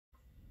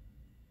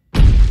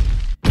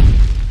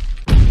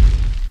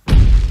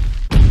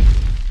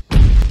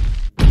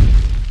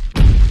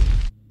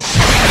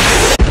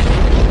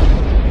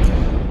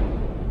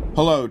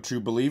Hello, true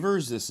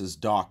believers. This is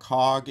Doc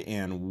Hogg,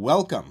 and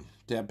welcome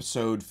to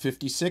episode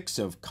 56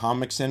 of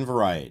Comics and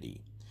Variety.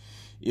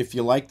 If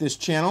you like this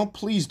channel,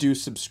 please do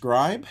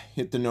subscribe.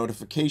 Hit the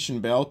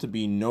notification bell to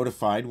be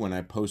notified when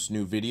I post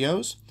new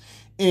videos.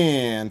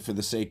 And for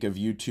the sake of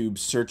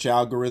YouTube's search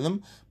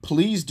algorithm,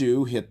 please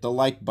do hit the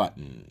like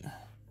button.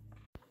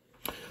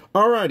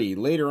 Alrighty,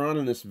 later on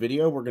in this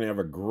video, we're going to have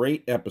a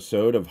great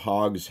episode of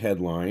Hogg's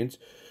Headlines.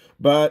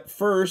 But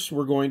first,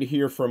 we're going to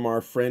hear from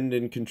our friend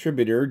and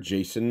contributor,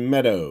 Jason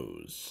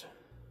Meadows.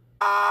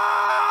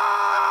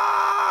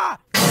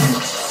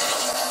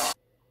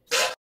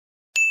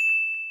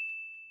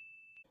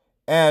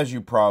 As you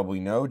probably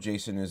know,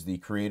 Jason is the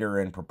creator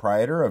and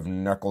proprietor of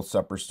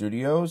Knucklesupper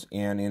Studios,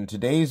 and in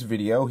today's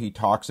video, he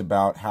talks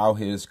about how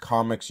his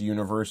comics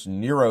universe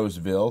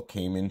Neroesville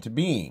came into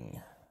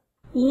being.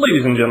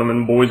 Ladies and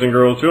gentlemen, boys and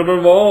girls, children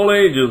of all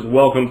ages,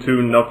 welcome to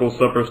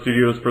Knucklesupper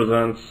Studios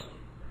presents.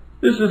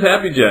 This is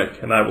Happy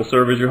Jack, and I will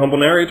serve as your humble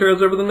narrator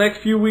as over the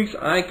next few weeks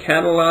I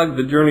catalog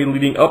the journey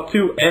leading up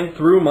to and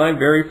through my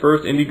very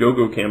first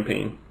Indiegogo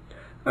campaign.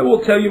 I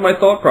will tell you my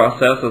thought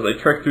process as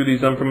I trek through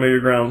these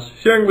unfamiliar grounds,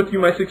 sharing with you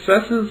my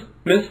successes,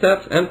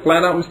 missteps, and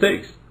flat-out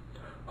mistakes.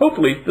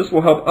 Hopefully, this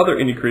will help other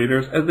indie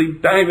creators as they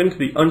dive into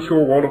the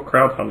unsure world of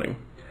crowdfunding.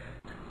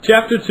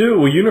 Chapter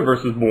 2, A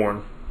Universe is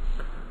Born.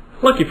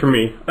 Lucky for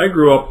me, I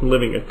grew up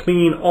living a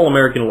clean,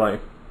 all-American life.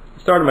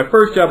 I started my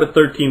first job at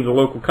 13 at a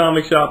local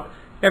comic shop.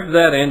 After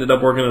that, I ended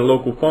up working at a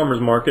local farmer's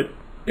market,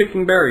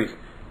 picking berries.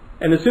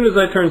 And as soon as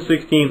I turned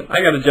 16, I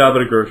got a job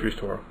at a grocery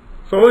store.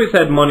 So I always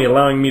had money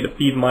allowing me to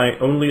feed my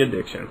only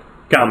addiction,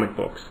 comic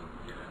books.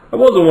 I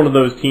wasn't one of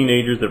those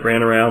teenagers that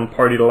ran around,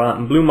 partied a lot,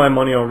 and blew my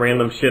money on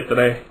random shit that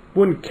I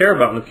wouldn't care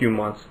about in a few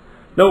months.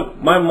 Nope,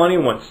 my money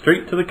went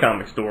straight to the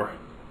comic store.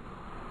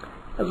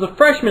 As a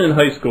freshman in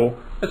high school,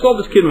 I saw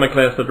this kid in my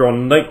class that drew a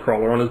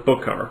Nightcrawler on his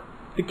book cover.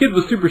 The kid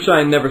was super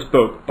shy and never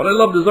spoke, but I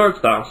loved his art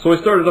style, so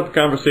I started up a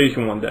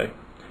conversation one day.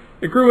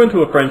 It grew into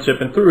a friendship,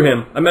 and through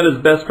him, I met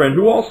his best friend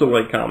who also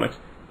liked comics,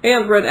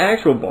 and read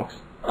actual books.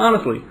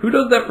 Honestly, who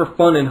does that for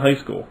fun in high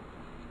school?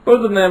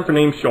 Both of them were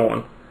named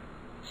Sean.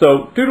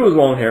 So, due to his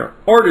long hair,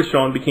 artist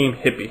Sean became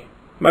hippie.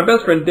 My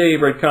best friend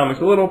Dave read comics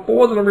a little, but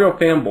wasn't a real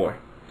fanboy.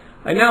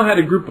 I now had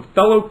a group of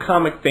fellow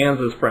comic fans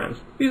as friends.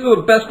 These were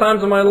the best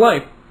times of my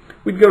life.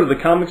 We'd go to the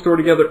comic store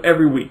together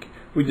every week.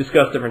 We'd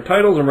discuss different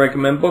titles and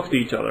recommend books to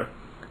each other.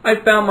 I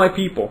found my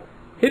people.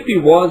 Hippie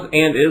was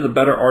and is a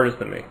better artist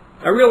than me.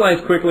 I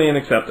realized quickly and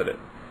accepted it.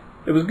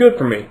 It was good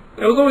for me.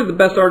 I was always the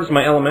best artist in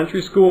my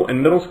elementary school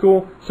and middle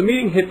school, so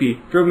meeting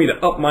Hippie drove me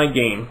to up my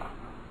game.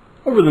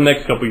 Over the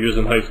next couple years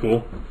in high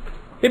school,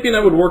 Hippie and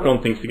I would work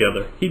on things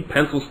together. He'd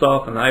pencil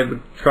stuff and I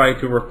would try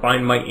to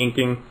refine my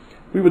inking.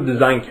 We would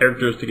design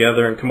characters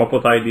together and come up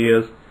with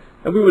ideas,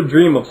 and we would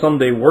dream of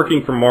someday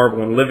working for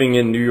Marvel and living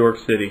in New York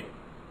City.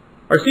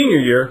 Our senior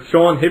year,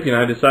 Sean, Hippie, and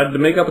I decided to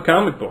make up a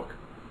comic book.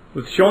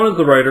 With Sean as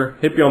the writer,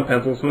 Hippie on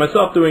pencils, and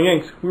myself doing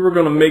inks, we were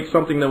going to make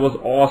something that was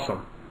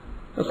awesome.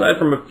 Aside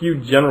from a few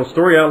general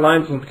story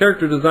outlines and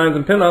character designs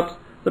and pinups,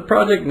 the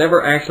project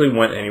never actually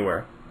went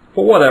anywhere.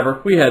 But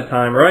whatever, we had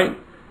time, right?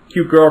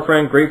 Cute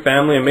girlfriend, great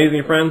family,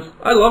 amazing friends.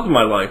 I loved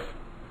my life.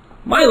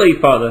 My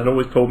late father had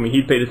always told me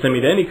he'd pay to send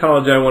me to any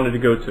college I wanted to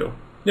go to.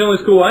 The only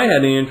school I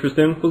had any interest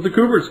in was the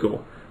Cooper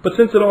School, but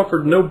since it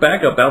offered no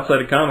backup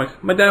outside of comics,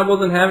 my dad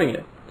wasn't having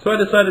it, so I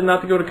decided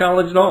not to go to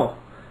college at all.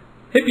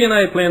 Hippie and I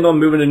had planned on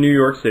moving to New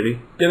York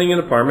City, getting an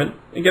apartment,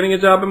 and getting a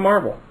job at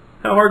Marvel.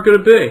 How hard could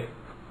it be?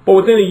 But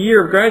within a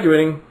year of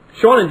graduating,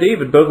 Sean and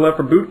David both left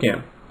for boot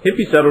camp.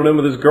 Hippie settled in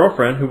with his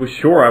girlfriend, who was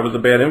sure I was a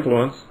bad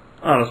influence.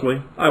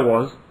 Honestly, I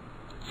was.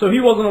 So he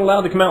wasn't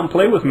allowed to come out and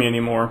play with me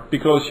anymore,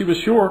 because she was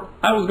sure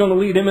I was going to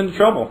lead him into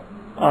trouble.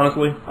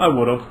 Honestly, I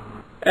would have.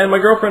 And my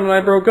girlfriend and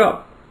I broke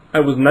up. I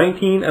was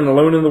 19 and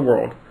alone in the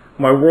world.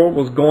 My world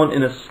was gone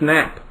in a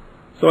snap.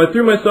 So I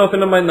threw myself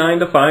into my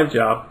 9-to-5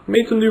 job,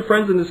 made some new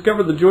friends, and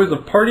discovered the joys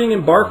of partying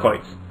and bar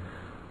fights.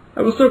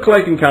 I was still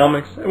collecting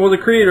comics, and was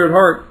a creator at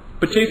heart,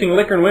 but chasing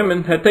liquor and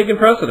women had taken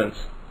precedence.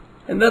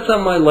 And that's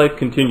how my life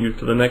continued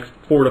for the next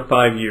 4 to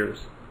 5 years.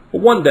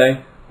 But one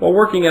day, while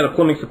working at a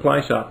plumbing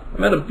supply shop,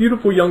 I met a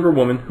beautiful younger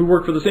woman who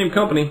worked for the same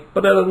company,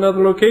 but at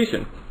another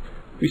location.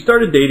 We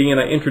started dating, and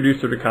I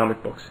introduced her to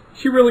comic books.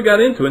 She really got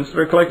into it and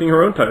started collecting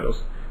her own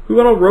titles. We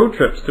went on road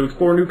trips to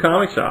explore new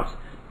comic shops,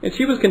 and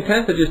she was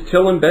content to just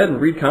chill in bed and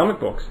read comic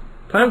books.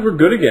 Times were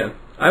good again.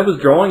 I was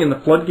drawing and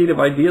the floodgate of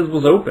ideas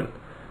was open.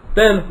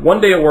 Then,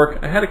 one day at work,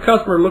 I had a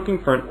customer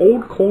looking for an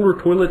old Kohler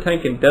toilet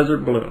tank in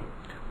desert blue.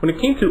 When it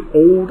came to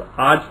old,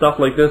 odd stuff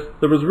like this,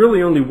 there was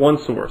really only one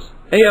source,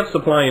 AF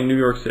Supply in New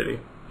York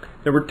City.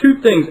 There were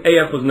two things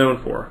AF was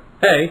known for.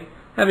 A,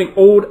 having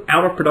old,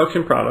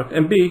 out-of-production product,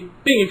 and B,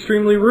 being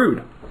extremely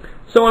rude.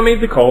 So I made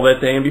the call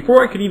that day, and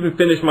before I could even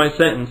finish my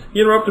sentence,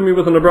 he interrupted me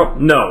with an abrupt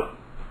no.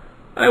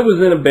 I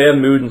was in a bad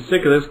mood and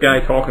sick of this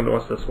guy talking to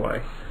us this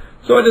way.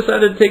 So I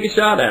decided to take a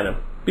shot at him.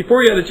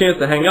 Before he had a chance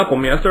to hang up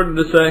on me, I started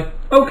to say,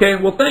 okay,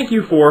 well thank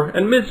you for,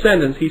 and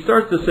mid-sentence he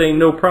starts to say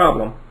no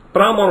problem.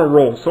 But I'm on a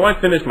roll, so I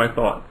finished my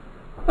thought.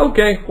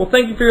 Okay, well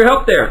thank you for your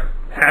help there,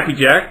 Happy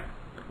Jack.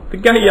 The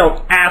guy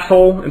yelled,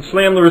 "Asshole," and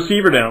slammed the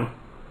receiver down.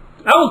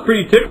 I was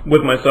pretty ticked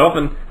with myself,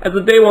 and as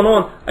the day went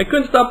on, I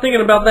couldn't stop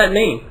thinking about that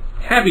name,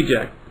 Happy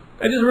Jack.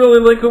 I just really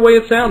liked the way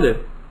it sounded.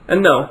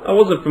 And no, I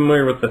wasn't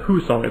familiar with the Who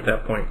song at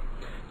that point.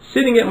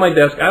 Sitting at my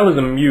desk, I was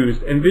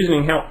amused,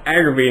 envisioning how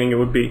aggravating it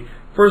would be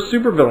for a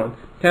supervillain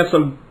to have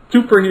some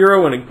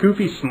superhero in a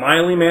goofy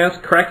smiley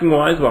mask cracking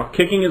wise while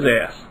kicking his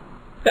ass.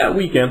 That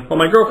weekend, while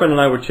my girlfriend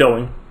and I were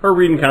chilling, her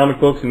reading comic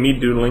books and me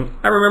doodling,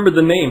 I remembered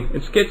the name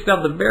and sketched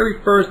out the very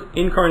first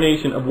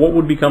incarnation of what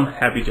would become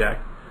Happy Jack.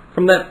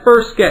 From that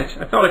first sketch,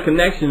 I felt a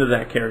connection to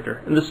that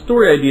character, and the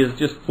story ideas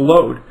just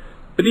flowed.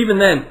 But even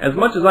then, as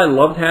much as I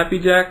loved Happy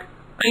Jack,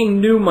 I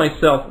knew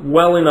myself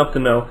well enough to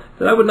know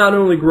that I would not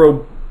only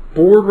grow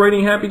bored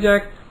writing Happy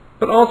Jack,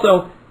 but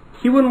also,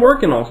 he wouldn't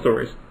work in all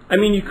stories. I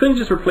mean, you couldn't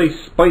just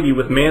replace Spidey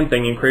with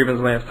Man-Thing in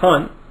Kraven's Last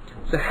Hunt.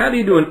 So how do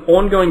you do an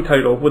ongoing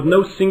title with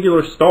no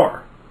singular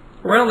star?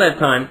 Around that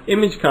time,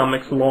 Image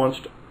Comics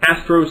launched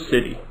Astro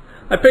City.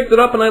 I picked it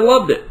up and I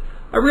loved it.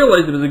 I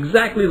realized it was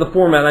exactly the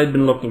format I'd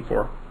been looking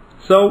for.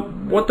 So,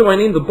 what do I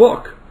name the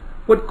book?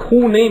 What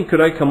cool name could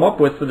I come up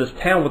with for this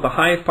town with the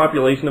highest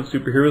population of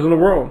superheroes in the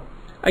world?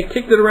 I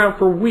kicked it around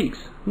for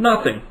weeks.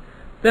 Nothing.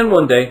 Then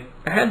one day,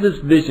 I had this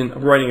vision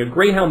of riding a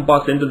Greyhound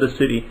bus into the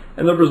city,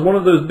 and there was one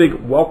of those big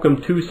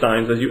Welcome To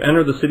signs as you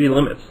enter the city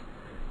limits.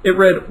 It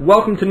read,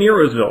 "Welcome to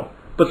Neroesville,"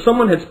 but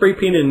someone had spray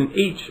painted an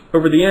H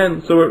over the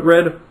end, so it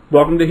read,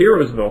 "Welcome to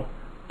Heroesville."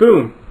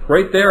 Boom.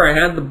 Right there I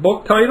had the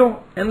book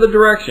title and the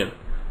direction.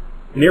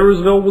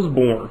 Neroesville was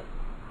born.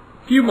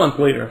 A few months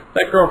later,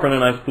 that girlfriend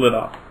and I split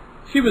up.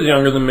 She was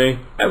younger than me.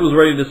 I was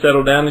ready to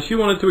settle down, and she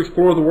wanted to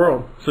explore the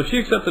world, so she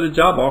accepted a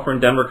job offer in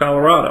Denver,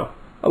 Colorado.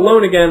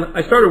 Alone again,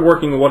 I started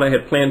working on what I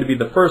had planned to be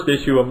the first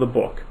issue of the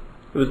book.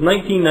 It was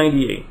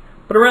 1998,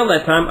 but around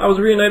that time I was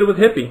reunited with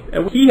Hippie,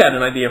 and he had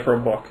an idea for a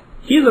book.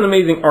 He's an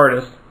amazing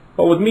artist,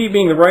 but with me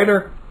being the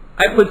writer,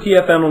 I put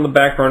TFN on the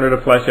back burner to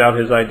flesh out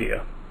his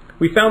idea.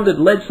 We founded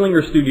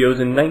Leadslinger Studios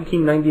in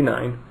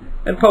 1999,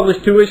 and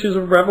published 2 issues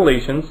of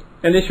Revelations,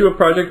 an issue of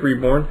Project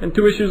Reborn, and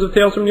 2 issues of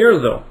Tales from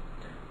Neroesville.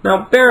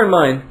 Now, bear in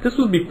mind, this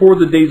was before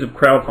the days of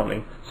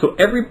crowdfunding, so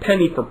every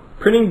penny for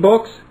printing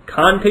books,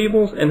 con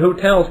tables, and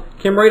hotels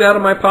came right out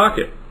of my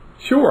pocket.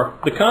 Sure,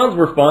 the cons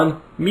were fun.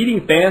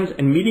 Meeting fans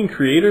and meeting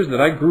creators that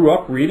I grew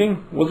up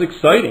reading was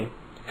exciting.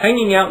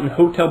 Hanging out in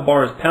hotel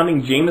bars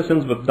pounding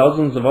Jamesons with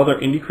dozens of other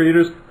indie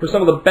creators were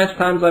some of the best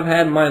times I've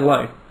had in my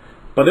life.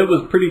 But it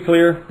was pretty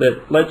clear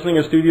that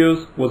Leadslinger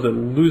Studios was a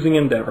losing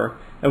endeavor,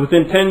 and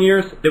within 10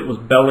 years, it was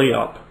belly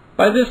up.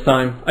 By this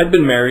time, I'd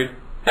been married,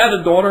 had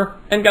a daughter,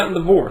 and gotten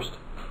divorced.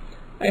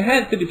 I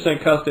had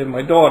 50% custody of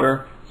my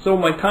daughter, so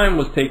my time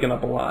was taken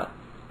up a lot.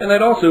 And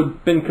I'd also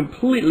been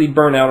completely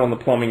burnt out on the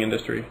plumbing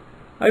industry.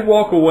 I'd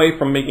walk away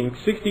from making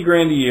 60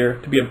 grand a year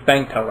to be a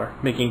bank teller,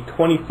 making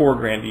 24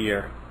 grand a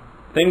year.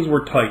 Things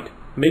were tight.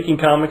 Making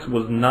comics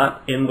was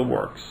not in the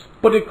works.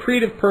 But a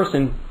creative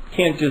person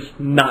can't just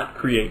not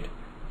create.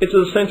 It's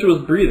as essential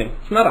as breathing.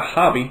 It's not a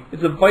hobby.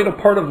 It's a vital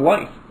part of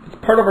life. It's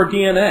part of our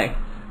DNA.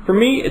 For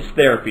me, it's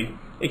therapy.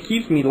 It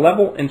keeps me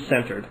level and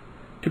centered.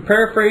 To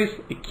paraphrase,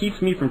 it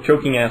keeps me from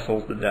choking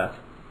assholes to death.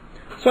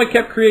 So I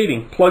kept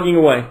creating, plugging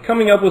away,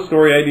 coming up with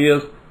story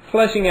ideas,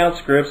 fleshing out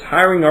scripts,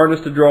 hiring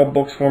artists to draw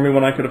books for me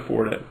when I could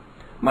afford it.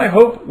 My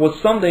hope was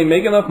someday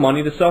make enough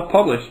money to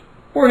self-publish,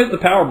 or hit the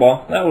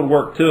Powerball. That would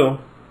work too.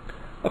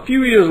 A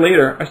few years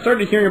later, I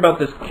started hearing about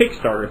this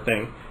Kickstarter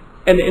thing,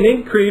 and an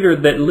indie creator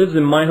that lives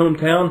in my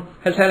hometown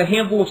has had a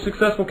handful of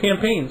successful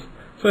campaigns,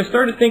 so I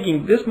started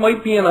thinking this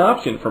might be an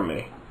option for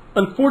me.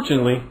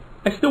 Unfortunately,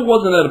 I still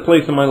wasn't at a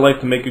place in my life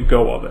to make a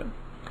go of it.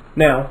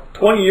 Now,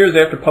 20 years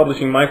after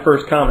publishing my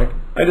first comic,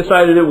 I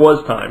decided it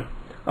was time.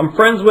 I'm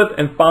friends with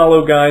and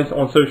follow guys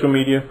on social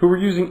media who were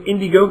using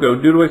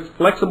Indiegogo due to its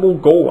flexible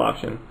goal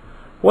option.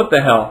 What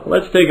the hell?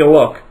 Let's take a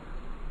look.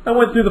 I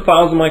went through the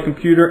files on my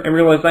computer and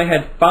realized I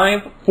had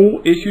 5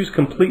 full issues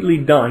completely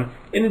done,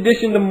 in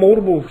addition to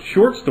multiple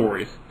short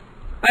stories.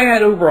 I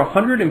had over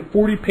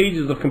 140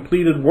 pages of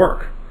completed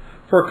work.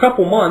 For a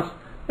couple months,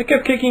 I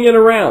kept kicking it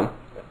around,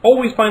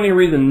 always finding a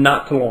reason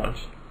not to launch.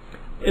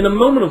 In a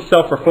moment of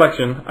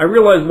self-reflection, I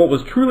realized what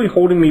was truly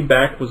holding me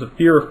back was a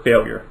fear of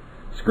failure.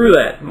 Screw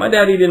that. My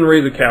daddy didn't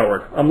raise a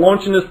coward. I'm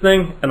launching this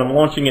thing, and I'm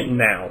launching it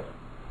now.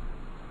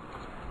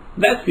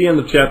 That's the end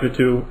of Chapter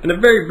 2, and a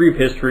very brief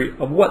history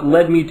of what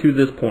led me to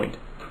this point.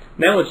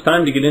 Now it's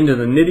time to get into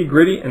the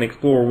nitty-gritty and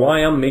explore why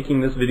I'm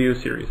making this video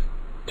series.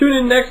 Tune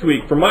in next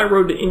week for my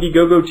Road to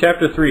Indiegogo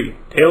Chapter 3.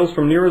 Tales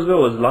from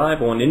Neroesville is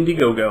live on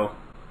Indiegogo.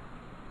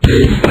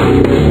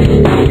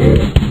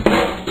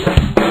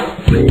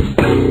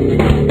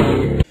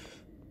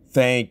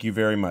 Thank you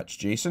very much,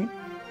 Jason.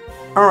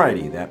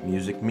 Alrighty, that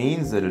music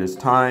means that it is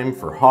time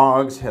for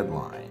Hogg's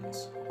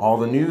Headlines. All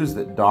the news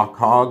that Doc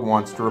Hogg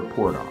wants to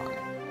report on.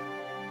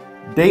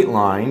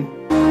 Dateline.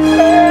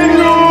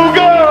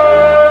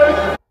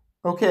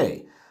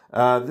 Okay,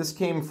 this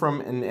came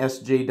from an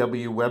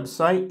SJW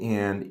website,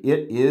 and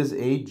it is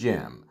a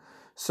gem.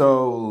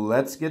 So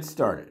let's get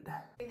started.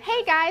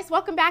 Hey guys,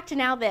 welcome back to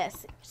Now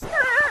This.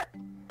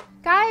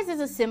 Guys is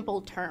a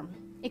simple term.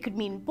 It could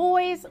mean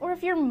boys, or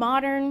if you're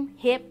modern,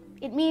 hip,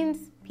 it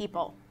means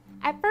people.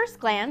 At first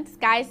glance,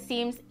 guys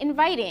seems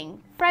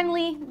inviting,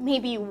 friendly,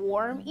 maybe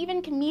warm,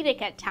 even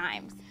comedic at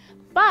times.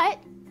 But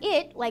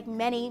it, like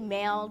many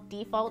male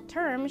default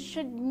terms,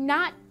 should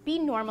not be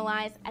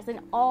normalized as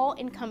an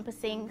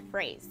all-encompassing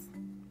phrase,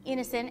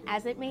 innocent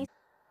as it may.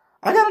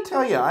 I gotta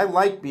tell you, I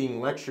like being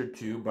lectured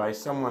to by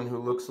someone who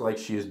looks like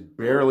she is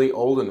barely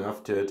old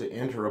enough to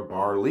enter a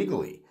bar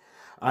legally.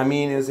 I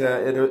mean, as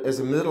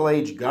a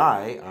middle-aged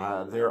guy,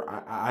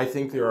 I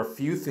think there are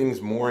few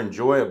things more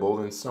enjoyable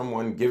than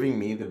someone giving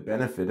me the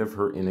benefit of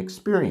her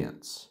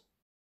inexperience.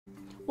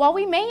 While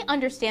we may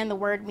understand the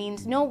word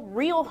means no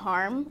real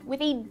harm,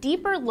 with a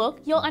deeper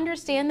look, you'll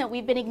understand that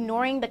we've been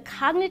ignoring the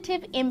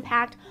cognitive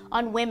impact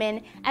on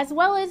women as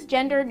well as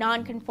gender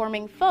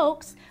non-conforming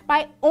folks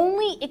by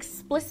only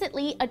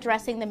explicitly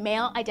addressing the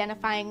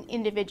male-identifying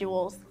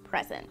individuals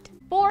present.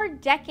 For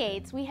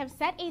decades, we have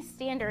set a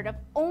standard of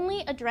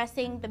only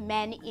addressing the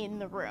men in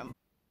the room.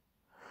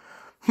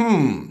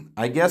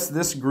 I guess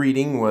this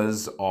greeting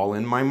was all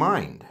in my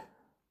mind.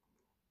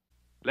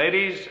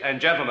 Ladies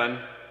and gentlemen,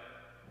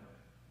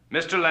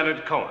 Mr.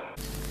 Leonard Cohen.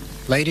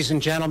 Ladies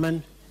and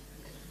gentlemen,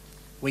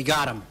 we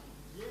got him.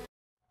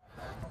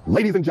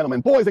 Ladies and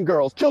gentlemen, boys and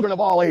girls, children of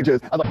all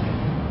ages.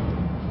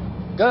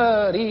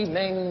 Good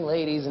evening,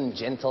 ladies and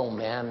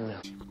gentlemen.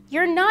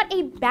 You're not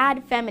a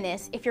bad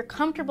feminist if you're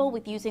comfortable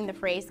with using the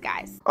phrase,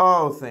 guys.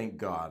 Oh, thank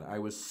God. I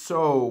was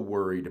so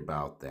worried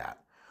about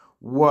that.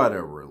 What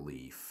a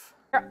relief.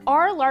 There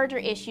are larger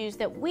issues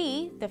that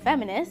we, the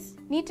feminists,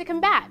 need to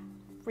combat.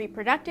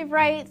 Reproductive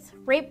rights,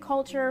 rape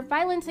culture,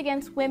 violence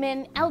against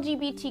women,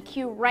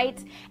 LGBTQ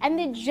rights, and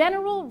the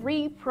general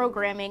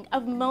reprogramming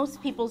of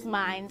most people's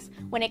minds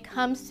when it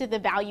comes to the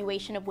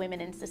valuation of women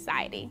in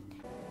society.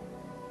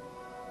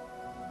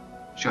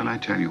 Shall I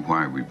tell you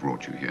why we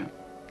brought you here?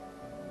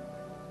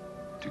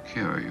 To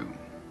cure you.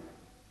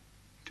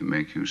 To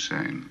make you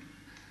sane.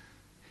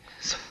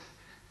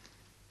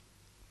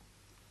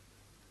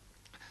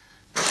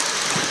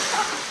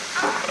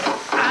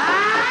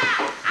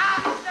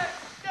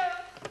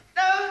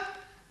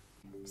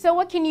 So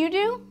what can you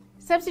do?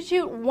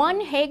 Substitute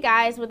one "hey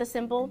guys" with a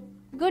simple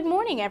 "good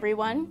morning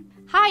everyone."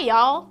 Hi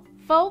y'all,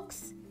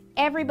 folks,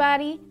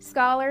 everybody,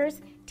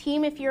 scholars,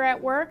 team if you're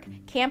at work,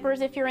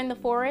 campers if you're in the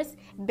forest,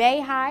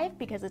 bayhive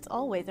because it's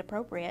always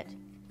appropriate.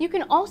 You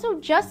can also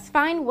just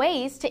find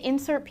ways to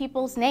insert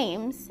people's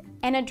names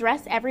and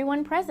address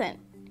everyone present.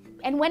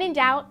 And when in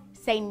doubt,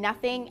 say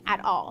nothing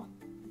at all.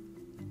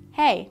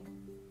 Hey.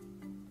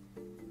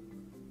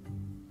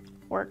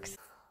 Works.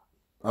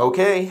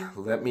 Okay,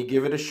 let me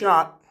give it a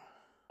shot.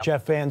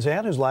 Jeff Van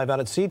Zandt, who's live out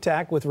at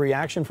SeaTac with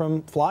reaction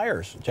from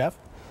Flyers. Jeff?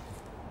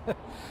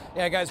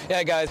 Yeah, guys.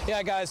 Yeah, guys.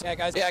 Yeah, guys. Yeah,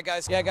 guys. Yeah,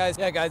 guys. Yeah, guys.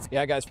 Yeah, guys.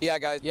 Yeah, guys. Yeah,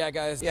 guys. Yeah,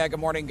 guys. Yeah, good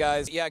morning,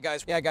 guys. Yeah,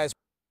 guys. Yeah, guys.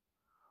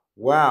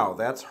 Wow,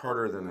 that's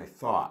harder than I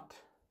thought.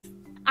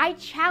 I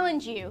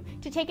challenge you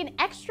to take an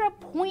extra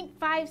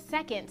 0.5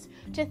 seconds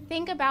to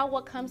think about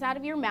what comes out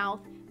of your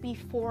mouth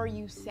before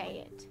you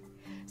say it.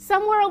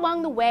 Somewhere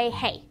along the way,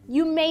 hey,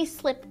 you may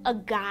slip a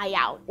guy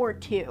out or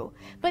two,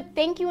 but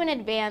thank you in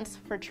advance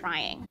for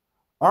trying.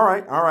 All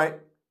right.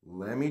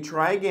 Let me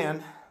try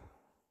again.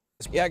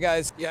 Yeah,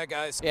 guys. Yeah,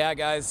 guys. Yeah,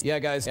 guys. Yeah,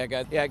 guys. Yeah,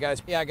 guys. Yeah,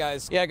 guys. Yeah,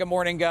 guys. Yeah, good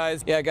morning,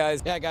 guys. Yeah,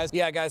 guys. Yeah, guys.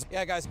 Yeah, guys.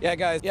 Yeah, guys. Yeah,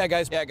 guys. Yeah,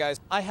 guys. Yeah, guys.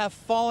 I have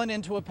fallen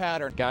into a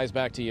pattern. Guys,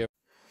 back to you.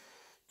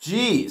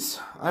 Geez,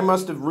 I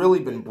must have really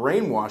been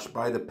brainwashed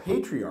by the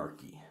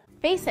patriarchy.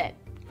 Face it,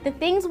 the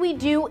things we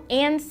do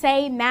and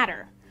say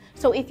matter.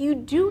 So if you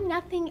do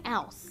nothing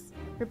else,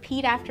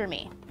 repeat after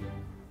me.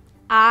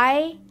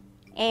 I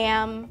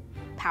am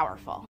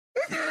powerful.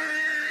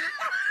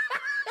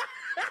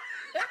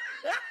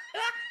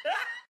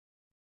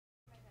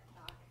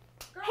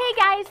 Hey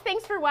guys,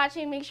 thanks for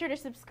watching. Make sure to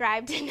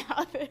subscribe to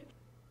Now This.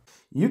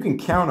 You can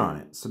count on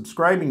it.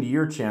 Subscribing to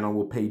your channel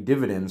will pay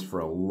dividends for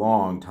a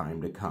long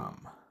time to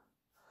come.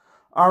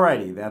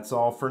 Alrighty, that's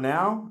all for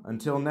now.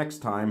 Until next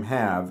time,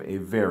 have a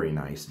very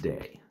nice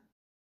day.